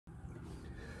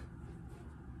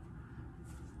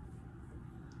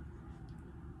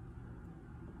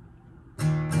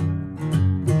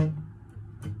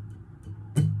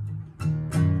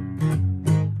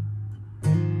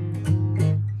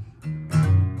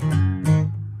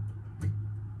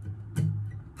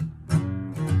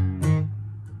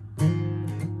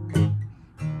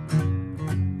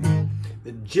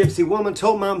gypsy woman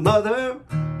told my mother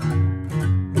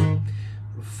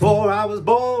before I was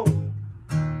born,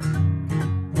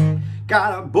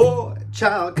 got a boy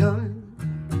child coming.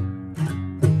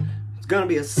 It's gonna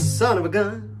be a son of a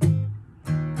gun,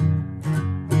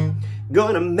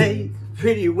 gonna make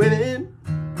pretty women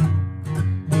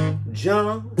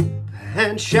jump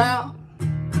and shout.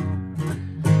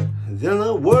 Then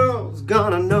the world's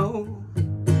gonna know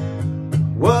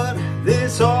what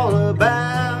this all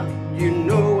about. You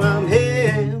know I'm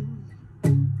him.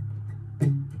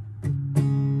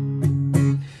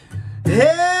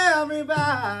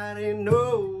 Everybody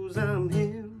knows I'm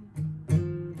him.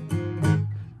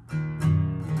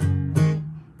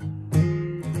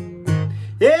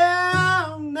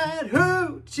 Yeah, I'm that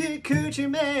Hoochie Coochie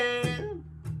man.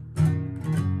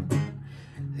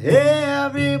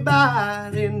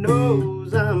 Everybody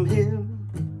knows I'm him.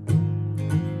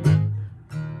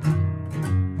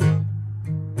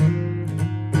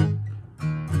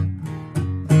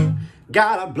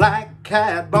 Got a black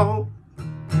cat bone,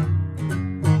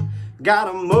 got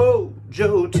a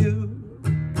mojo too,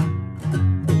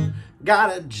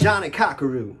 got a Johnny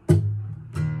Cockaroo.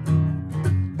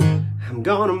 I'm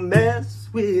gonna mess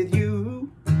with you,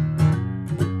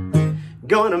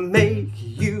 gonna make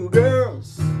you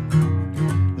girls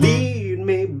lead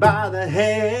me by the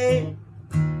hand.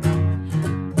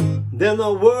 Then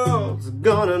the world's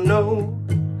gonna know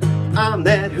I'm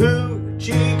that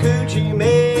Hoochie Coochie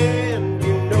man.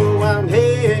 You know I'm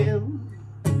him.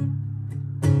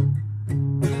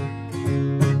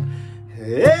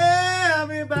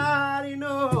 Everybody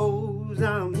knows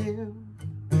I'm him.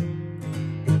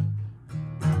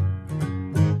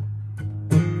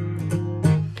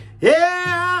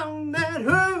 Yeah, I'm that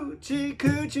Hoochie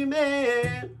Coochie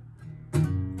man.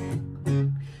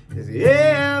 'Cause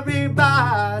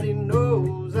everybody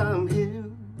knows I'm him.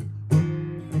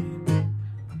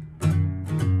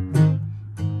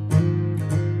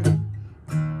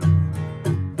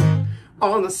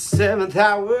 On the 7th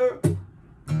hour,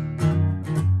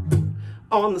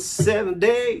 on the 7th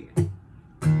day,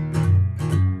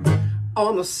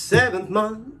 on the 7th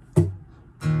month,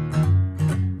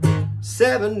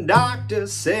 7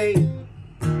 doctors say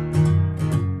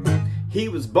he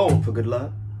was born for good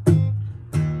luck,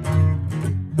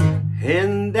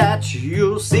 and that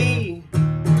you'll see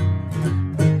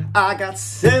I got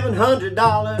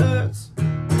 $700.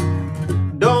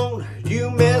 Don't you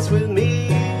mess with me,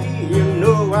 you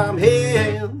know I'm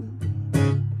him.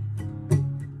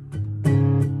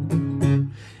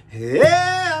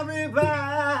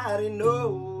 Everybody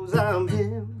knows I'm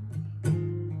him.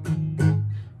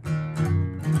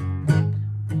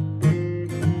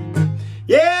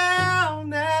 Yeah, I'm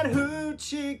that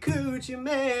Hoochie Coochie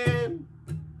man.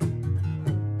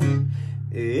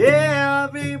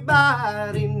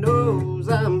 Everybody knows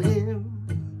I'm him.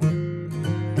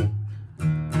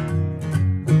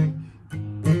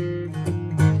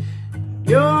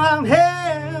 Yo, I'm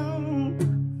him.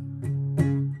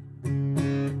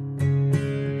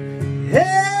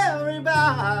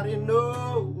 Everybody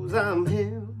knows I'm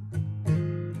him.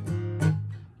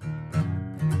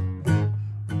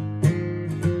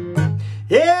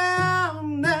 Yeah,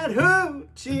 I'm that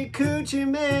Hoochie Coochie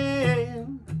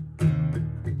man.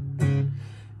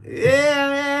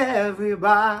 Yeah,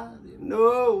 everybody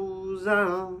knows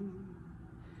I'm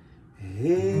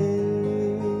him.